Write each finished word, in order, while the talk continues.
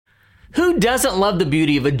Who doesn't love the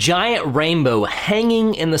beauty of a giant rainbow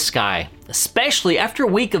hanging in the sky, especially after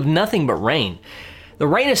a week of nothing but rain? The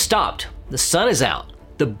rain has stopped, the sun is out,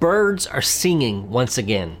 the birds are singing once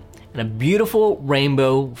again, and a beautiful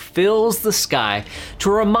rainbow fills the sky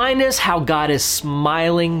to remind us how God is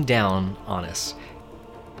smiling down on us.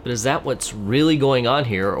 But is that what's really going on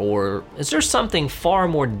here, or is there something far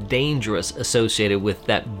more dangerous associated with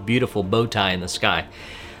that beautiful bow tie in the sky?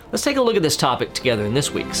 Let's take a look at this topic together in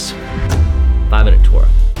this week's 5-Minute Torah.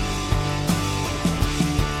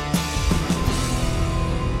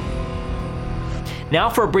 Now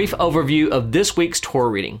for a brief overview of this week's Torah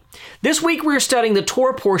reading. This week we're studying the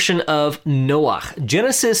Torah portion of Noach,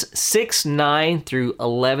 Genesis 6:9 through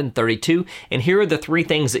 11:32, and here are the three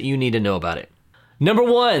things that you need to know about it. Number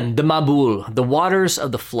 1, the Mabul, the waters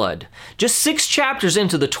of the flood. Just 6 chapters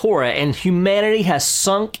into the Torah, and humanity has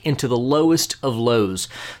sunk into the lowest of lows.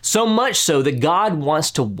 So much so that God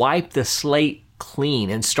wants to wipe the slate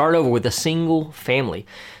clean and start over with a single family.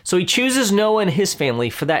 So he chooses Noah and his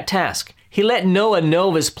family for that task. He let Noah know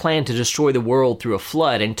of his plan to destroy the world through a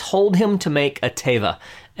flood and told him to make a teva,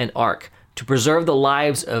 an ark, to preserve the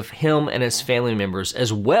lives of him and his family members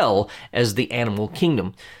as well as the animal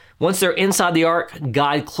kingdom. Once they're inside the ark,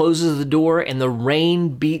 God closes the door and the rain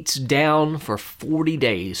beats down for 40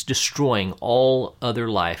 days, destroying all other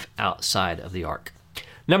life outside of the ark.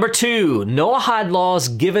 Number 2, Noahide laws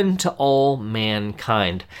given to all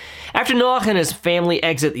mankind. After Noah and his family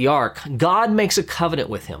exit the ark, God makes a covenant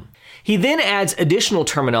with him. He then adds additional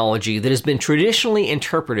terminology that has been traditionally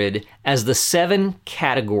interpreted as the 7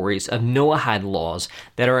 categories of Noahide laws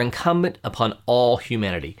that are incumbent upon all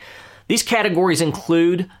humanity. These categories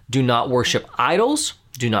include: do not worship idols,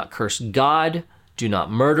 do not curse God, do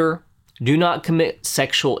not murder, do not commit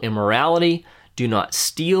sexual immorality, do not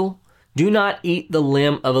steal, do not eat the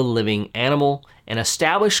limb of a living animal, and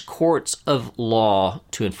establish courts of law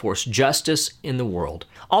to enforce justice in the world.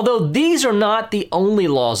 Although these are not the only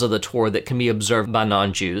laws of the Torah that can be observed by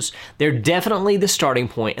non-Jews, they're definitely the starting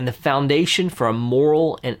point and the foundation for a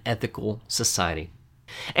moral and ethical society.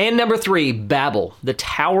 And number 3, Babel, the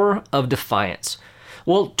Tower of Defiance.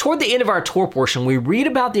 Well, toward the end of our Torah portion, we read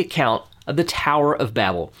about the account of the Tower of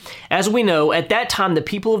Babel. As we know, at that time, the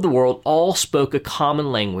people of the world all spoke a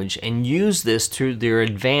common language and used this to their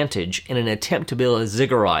advantage in an attempt to build a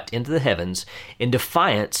ziggurat into the heavens in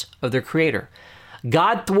defiance of their Creator.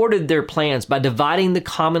 God thwarted their plans by dividing the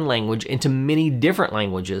common language into many different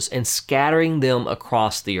languages and scattering them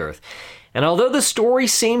across the earth. And although the story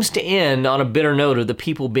seems to end on a bitter note of the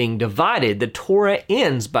people being divided, the Torah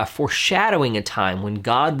ends by foreshadowing a time when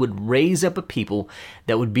God would raise up a people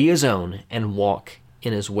that would be his own and walk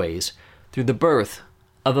in his ways through the birth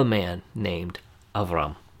of a man named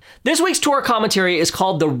Avram. This week's Torah commentary is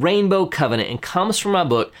called The Rainbow Covenant and comes from my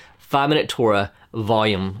book, 5-Minute Torah,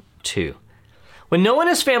 Volume 2. When Noah and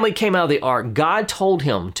his family came out of the ark, God told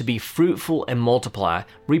him to be fruitful and multiply,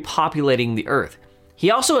 repopulating the earth. He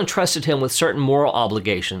also entrusted him with certain moral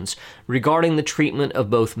obligations regarding the treatment of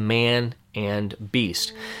both man and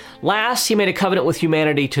beast. Last, he made a covenant with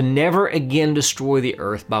humanity to never again destroy the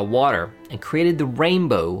earth by water and created the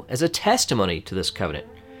rainbow as a testimony to this covenant.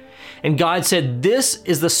 And God said, "This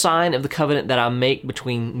is the sign of the covenant that I make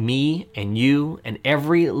between me and you and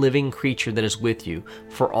every living creature that is with you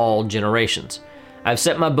for all generations. I have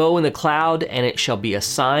set my bow in the cloud, and it shall be a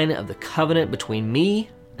sign of the covenant between me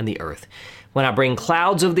and the earth. When I bring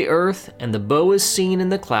clouds over the earth, and the bow is seen in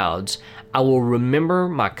the clouds, I will remember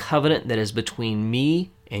my covenant that is between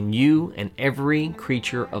me and you and every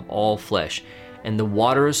creature of all flesh, and the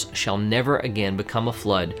waters shall never again become a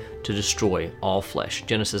flood to destroy all flesh."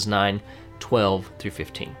 Genesis 9:12 through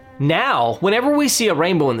 15. Now, whenever we see a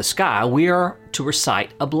rainbow in the sky, we are to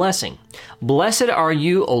recite a blessing. "Blessed are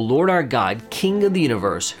you, O Lord our God, King of the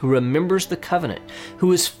universe, who remembers the covenant,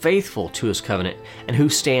 who is faithful to his covenant, and who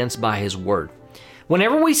stands by his word."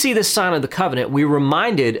 Whenever we see this sign of the covenant, we're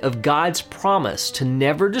reminded of God's promise to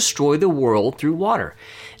never destroy the world through water.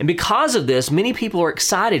 And because of this, many people are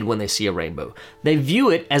excited when they see a rainbow. They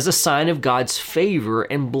view it as a sign of God's favor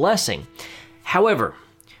and blessing. However,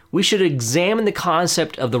 we should examine the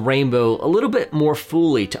concept of the rainbow a little bit more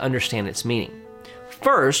fully to understand its meaning.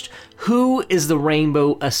 First, who is the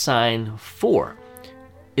rainbow a sign for?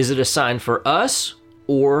 Is it a sign for us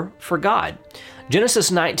or for God?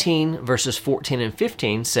 Genesis 19 verses 14 and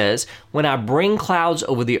 15 says, "When I bring clouds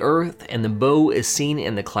over the earth and the bow is seen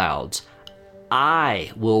in the clouds,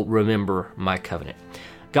 I will remember my covenant."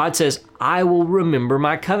 God says, "I will remember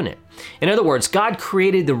my covenant." In other words, God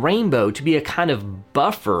created the rainbow to be a kind of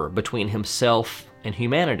buffer between himself and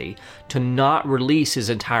humanity to not release his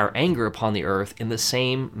entire anger upon the earth in the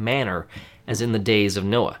same manner as in the days of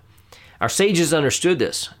Noah. Our sages understood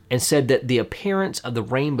this and said that the appearance of the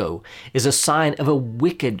rainbow is a sign of a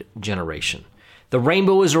wicked generation. The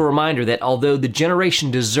rainbow is a reminder that although the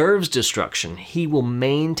generation deserves destruction, he will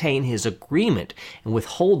maintain his agreement and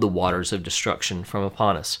withhold the waters of destruction from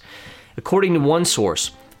upon us. According to one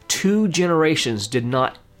source, 2 generations did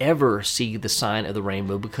not ever see the sign of the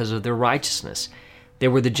rainbow because of their righteousness. They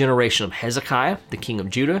were the generation of Hezekiah, the king of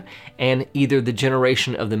Judah, and either the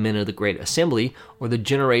generation of the men of the Great Assembly or the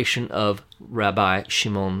generation of Rabbi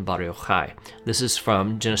Shimon Bar Yochai. This is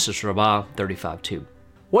from Genesis Rabbah 35:2.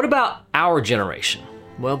 What about our generation?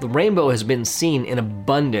 Well, the rainbow has been seen in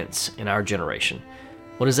abundance in our generation.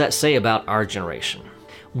 What does that say about our generation?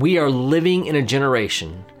 We are living in a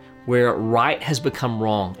generation where right has become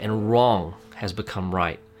wrong and wrong has become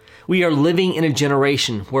right. We are living in a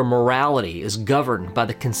generation where morality is governed by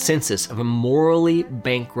the consensus of a morally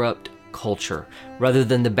bankrupt culture rather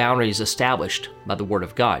than the boundaries established by the Word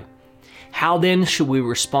of God. How then should we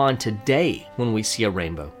respond today when we see a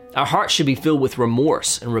rainbow? Our hearts should be filled with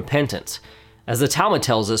remorse and repentance. As the Talmud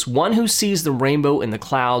tells us, one who sees the rainbow in the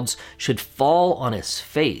clouds should fall on his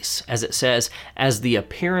face, as it says, as the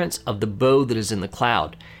appearance of the bow that is in the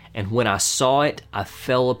cloud. And when I saw it, I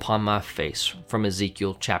fell upon my face, from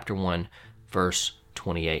Ezekiel chapter 1, verse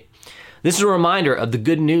 28. This is a reminder of the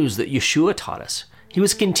good news that Yeshua taught us. He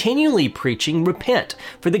was continually preaching, repent,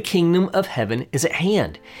 for the kingdom of heaven is at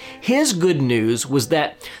hand. His good news was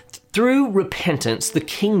that through repentance, the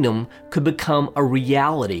kingdom could become a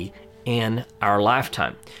reality in our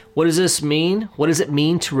lifetime. What does this mean? What does it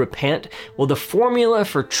mean to repent? Well, the formula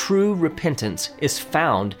for true repentance is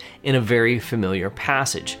found in a very familiar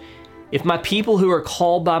passage. If my people who are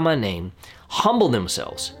called by my name humble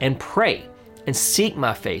themselves and pray and seek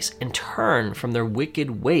my face and turn from their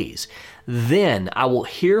wicked ways, then I will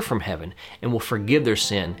hear from heaven and will forgive their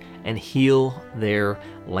sin and heal their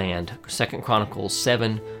land. 2 Chronicles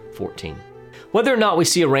 7:14. Whether or not we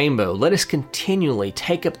see a rainbow, let us continually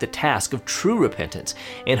take up the task of true repentance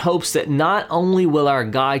in hopes that not only will our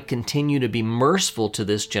God continue to be merciful to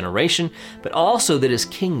this generation, but also that his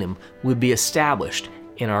kingdom will be established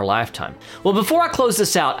in our lifetime. Well, before I close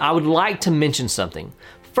this out, I would like to mention something.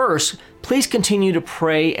 First, please continue to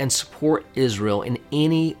pray and support Israel in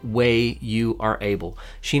any way you are able.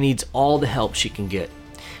 She needs all the help she can get.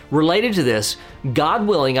 Related to this, God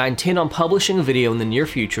willing, I intend on publishing a video in the near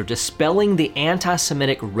future dispelling the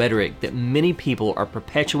anti-Semitic rhetoric that many people are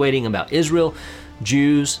perpetuating about Israel,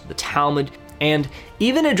 Jews, the Talmud, and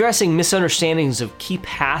even addressing misunderstandings of key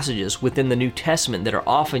passages within the New Testament that are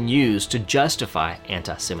often used to justify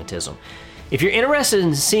anti-Semitism. If you're interested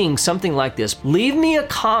in seeing something like this, leave me a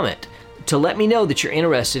comment to let me know that you're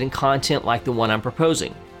interested in content like the one I'm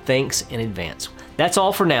proposing. Thanks in advance. That's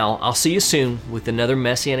all for now. I'll see you soon with another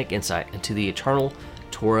Messianic insight into the eternal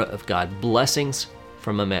Torah of God. Blessings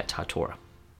from Minute Torah.